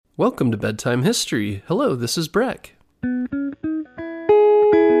Welcome to Bedtime History. Hello, this is Breck.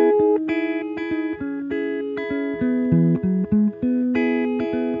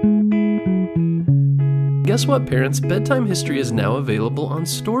 Guess what, parents? Bedtime History is now available on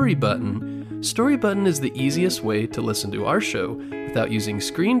Storybutton. Storybutton is the easiest way to listen to our show without using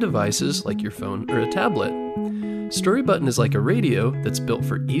screen devices like your phone or a tablet. Storybutton is like a radio that's built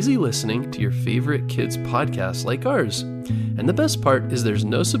for easy listening to your favorite kids' podcasts like ours. And the best part is there's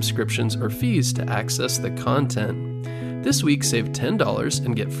no subscriptions or fees to access the content. This week, save $10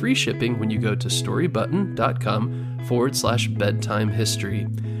 and get free shipping when you go to storybutton.com/bedtime history.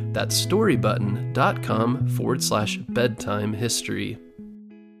 That's storybutton.com/bedtime history.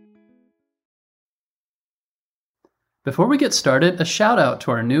 Before we get started, a shout out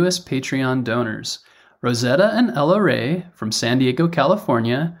to our newest Patreon donors, Rosetta and Ella Ray from San Diego,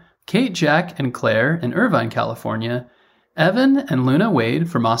 California, Kate, Jack, and Claire in Irvine, California, Evan and Luna Wade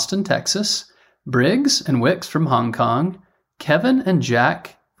from Austin, Texas, Briggs and Wicks from Hong Kong, Kevin and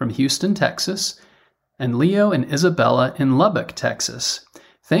Jack from Houston, Texas, and Leo and Isabella in Lubbock, Texas.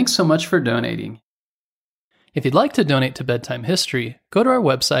 Thanks so much for donating. If you'd like to donate to Bedtime History, go to our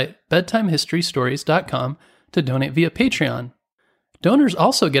website, bedtimehistorystories.com, to donate via Patreon. Donors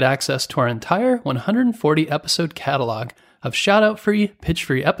also get access to our entire 140-episode catalog of shout-out-free,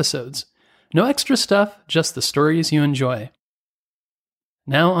 pitch-free episodes. No extra stuff, just the stories you enjoy.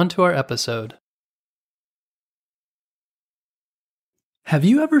 Now onto our episode. Have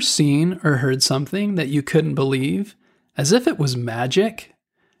you ever seen or heard something that you couldn't believe, as if it was magic?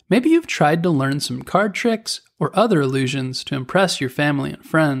 Maybe you've tried to learn some card tricks or other illusions to impress your family and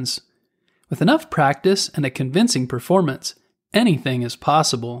friends. With enough practice and a convincing performance, anything is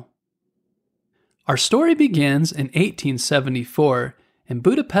possible. Our story begins in 1874 in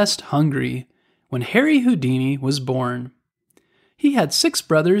Budapest, Hungary, when Harry Houdini was born. He had 6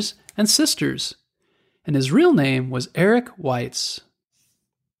 brothers and sisters, and his real name was Eric Weitz.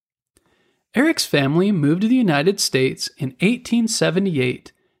 Eric's family moved to the United States in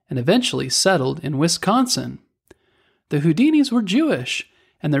 1878 and eventually settled in Wisconsin. The Houdinis were Jewish,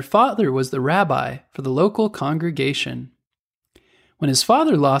 and their father was the rabbi for the local congregation. When his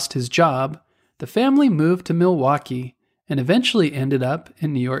father lost his job, the family moved to Milwaukee and eventually ended up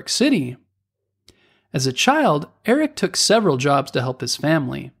in New York City. As a child, Eric took several jobs to help his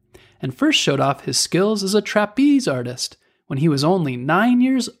family, and first showed off his skills as a trapeze artist when he was only 9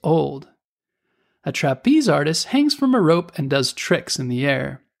 years old. A trapeze artist hangs from a rope and does tricks in the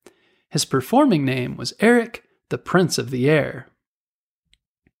air. His performing name was Eric, the Prince of the Air.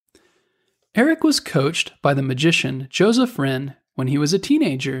 Eric was coached by the magician Joseph Wren when he was a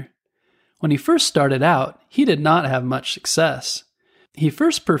teenager. When he first started out, he did not have much success. He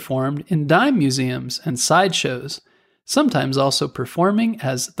first performed in dime museums and sideshows, sometimes also performing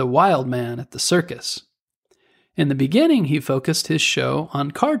as the wild man at the circus. In the beginning, he focused his show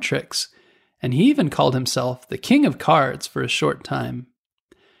on card tricks, and he even called himself the King of Cards for a short time.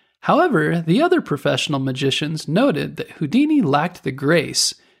 However, the other professional magicians noted that Houdini lacked the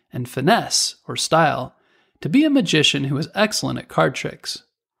grace and finesse, or style, to be a magician who was excellent at card tricks.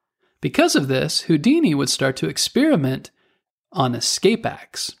 Because of this, Houdini would start to experiment on escape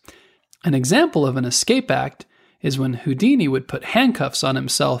acts. An example of an escape act is when Houdini would put handcuffs on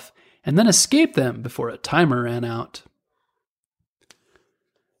himself and then escape them before a timer ran out.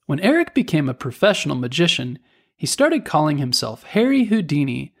 When Eric became a professional magician, he started calling himself Harry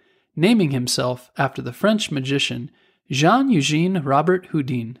Houdini, naming himself after the French magician Jean-Eugène Robert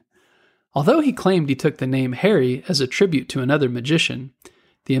Houdin. Although he claimed he took the name Harry as a tribute to another magician,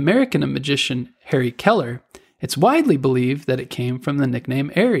 the American magician Harry Keller, it's widely believed that it came from the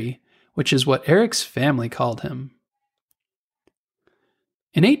nickname Airy, which is what Eric's family called him.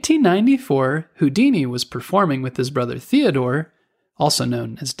 In 1894, Houdini was performing with his brother Theodore, also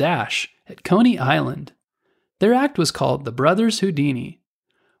known as Dash, at Coney Island. Their act was called The Brothers Houdini.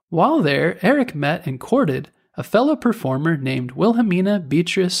 While there, Eric met and courted a fellow performer named Wilhelmina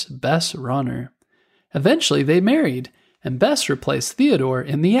Beatrice Bess Ronner. Eventually they married, and Bess replaced Theodore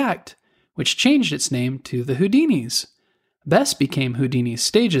in the act, which changed its name to the Houdinis. Bess became Houdini's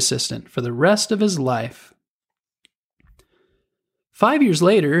stage assistant for the rest of his life. 5 years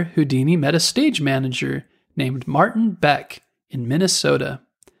later, Houdini met a stage manager named Martin Beck in Minnesota.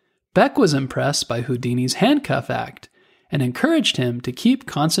 Beck was impressed by Houdini's handcuff act and encouraged him to keep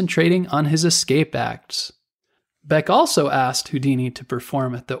concentrating on his escape acts. Beck also asked Houdini to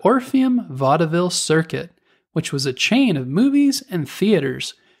perform at the Orpheum Vaudeville Circuit, which was a chain of movies and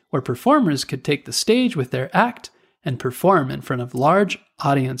theaters where performers could take the stage with their act and perform in front of large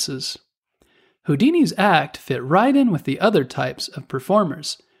audiences. Houdini's act fit right in with the other types of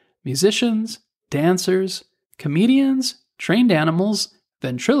performers. musicians, dancers, comedians, trained animals,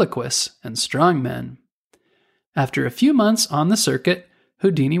 ventriloquists, and strongmen. After a few months on the circuit,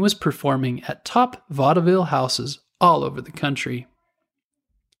 Houdini was performing at top vaudeville houses all over the country.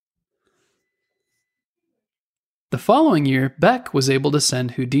 The following year, Beck was able to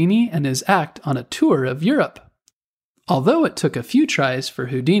send Houdini and his act on a tour of Europe. Although it took a few tries for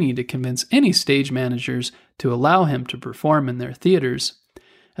Houdini to convince any stage managers to allow him to perform in their theaters,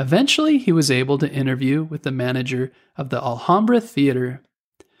 eventually he was able to interview with the manager of the Alhambra Theatre.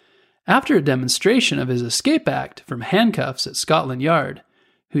 After a demonstration of his escape act from handcuffs at Scotland Yard,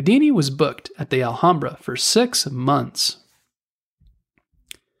 Houdini was booked at the Alhambra for 6 months.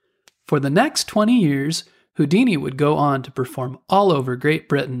 For the next 20 years, Houdini would go on to perform all over Great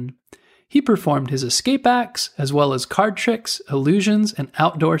Britain. He performed his escape acts as well as card tricks, illusions, and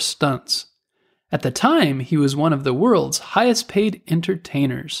outdoor stunts. At the time, he was one of the world's highest-paid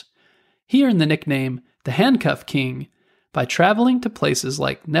entertainers. He earned the nickname the Handcuff King by traveling to places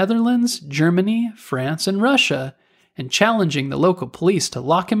like Netherlands, Germany, France, and Russia, and challenging the local police to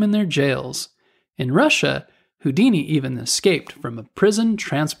lock him in their jails. In Russia, Houdini even escaped from a prison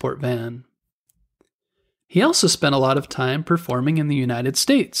transport van. He also spent a lot of time performing in the United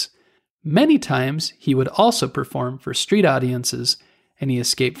States. Many times, he would also perform for street audiences, and he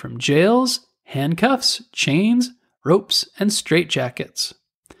escaped from jails, handcuffs, chains, ropes, and straitjackets.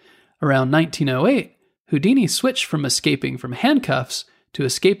 Around 1908, Houdini switched from escaping from handcuffs to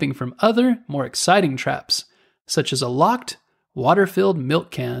escaping from other, more exciting traps, such as a locked, water-filled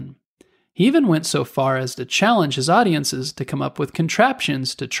milk can. He even went so far as to challenge his audiences to come up with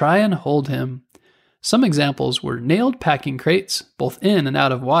contraptions to try and hold him. Some examples were nailed packing crates, both in and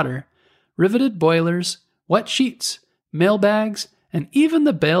out of water, riveted boilers, wet sheets, mailbags, and even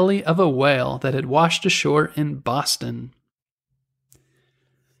the belly of a whale that had washed ashore in Boston.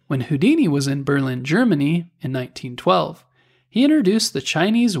 When Houdini was in Berlin, Germany in 1912, he introduced the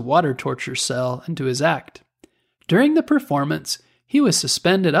Chinese water torture cell into his act. During the performance, he was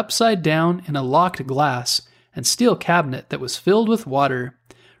suspended upside down in a locked glass and steel cabinet that was filled with water,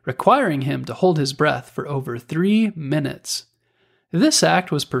 requiring him to hold his breath for over 3 minutes. This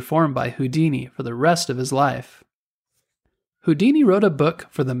act was performed by Houdini for the rest of his life. Houdini wrote a book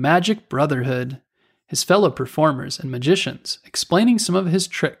for the Magic Brotherhood, his fellow performers and magicians, explaining some of his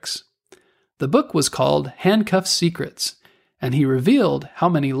tricks. The book was called Handcuff Secrets, and he revealed how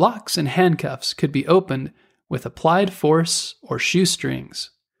many locks and handcuffs could be opened with applied force or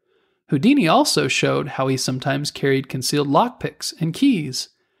shoestrings. Houdini also showed how he sometimes carried concealed lockpicks and keys.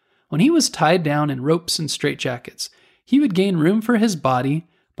 When he was tied down in ropes and straitjackets, he would gain room for his body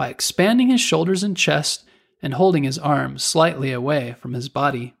by expanding his shoulders and chest and holding his arms slightly away from his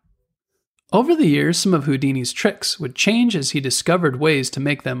body. Over the years, some of Houdini's tricks would change as he discovered ways to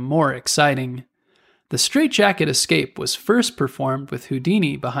make them more exciting. The straitjacket escape was first performed with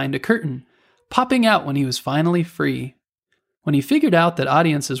Houdini behind a curtain, popping out when he was finally free. When he figured out that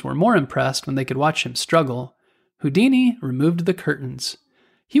audiences were more impressed when they could watch him struggle, Houdini removed the curtains.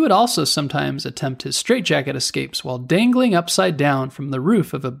 He would also sometimes attempt his straitjacket escapes while dangling upside down from the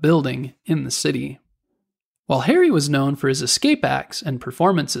roof of a building in the city. While Harry was known for his escape acts and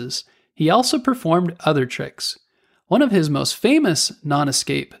performances, he also performed other tricks. One of his most famous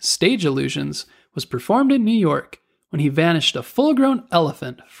non-escape stage illusions was performed in New York when he vanished a full-grown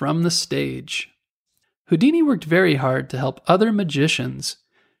elephant from the stage. Houdini worked very hard to help other magicians.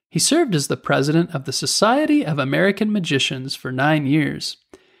 He served as the president of the Society of American Magicians for 9 years.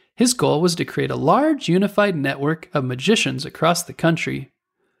 His goal was to create a large, unified network of magicians across the country.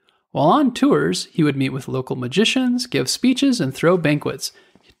 While on tours, he would meet with local magicians, give speeches, and throw banquets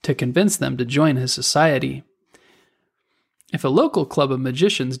to convince them to join his society. If a local club of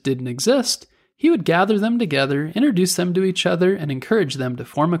magicians didn't exist, he would gather them together, introduce them to each other, and encourage them to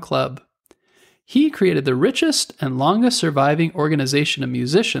form a club. He created the richest and longest surviving organization of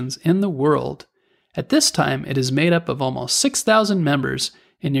musicians in the world. At this time, it is made up of almost 6,000 members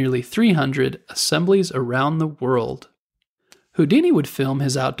in nearly 300 assemblies around the world. Houdini would film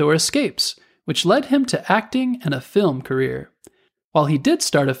his outdoor escapes, which led him to acting and a film career. While he did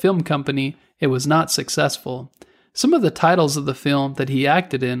start a film company, it was not successful. Some of the titles of the film that he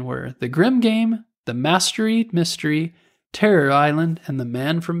acted in were The Grim Game, The Mastery Mystery, Terror Island, and The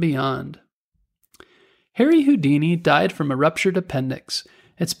Man from Beyond. Harry Houdini died from a ruptured appendix.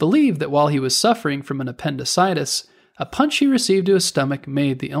 It's believed that while he was suffering from an appendicitis, a punch he received to his stomach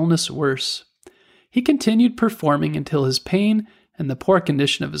made the illness worse. He continued performing until his pain and the poor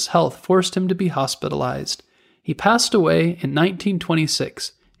condition of his health forced him to be hospitalized. He passed away in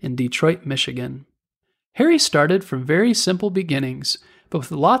 1926 in Detroit, Michigan. Harry started from very simple beginnings, but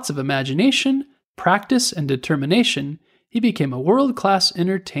with lots of imagination, practice, and determination, he became a world-class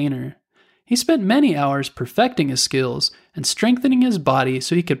entertainer. He spent many hours perfecting his skills and strengthening his body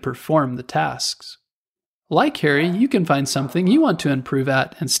so he could perform the tasks. Like Harry, you can find something you want to improve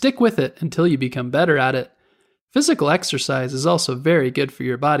at and stick with it until you become better at it. Physical exercise is also very good for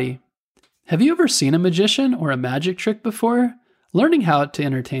your body. Have you ever seen a magician or a magic trick before? Learning how to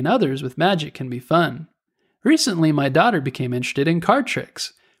entertain others with magic can be fun. Recently, my daughter became interested in card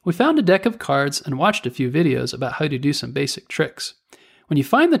tricks. We found a deck of cards and watched a few videos about how to do some basic tricks. When you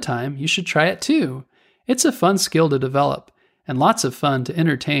find the time, you should try it too. It's a fun skill to develop, and lots of fun to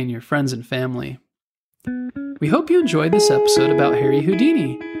entertain your friends and family. We hope you enjoyed this episode about Harry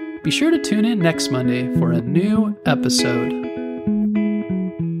Houdini. Be sure to tune in next Monday for a new episode.